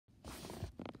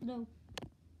No.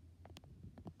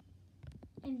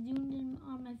 I'm zoomed in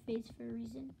on my face for a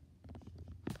reason.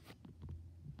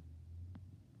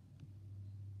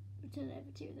 Pretend I have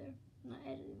a tear there. I'm not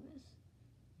editing this.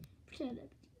 Pretend I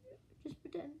have a tear there. Just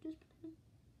pretend.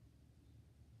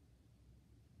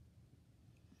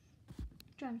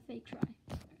 Trying to fake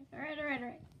cry.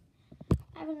 Alright.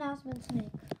 I have an announcement to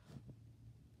make.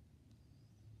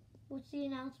 What's the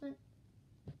announcement?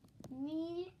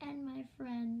 Me and my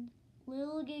friend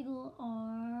Lil Giggle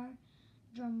are,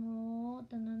 drumroll,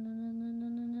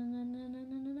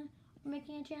 we're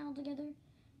making a channel together.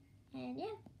 And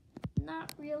yeah,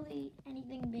 not really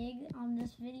anything big on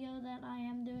this video that I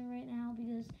am doing right now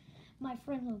because my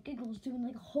friend Lil Giggle is doing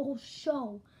like a whole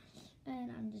show.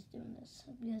 And I'm just doing this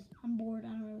because I'm bored. I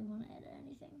don't really want to edit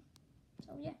anything.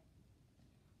 So yeah,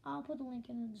 I'll put the link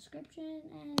in the description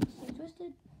and stay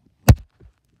twisted.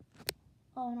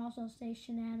 Oh, and also stay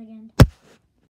shenanigans.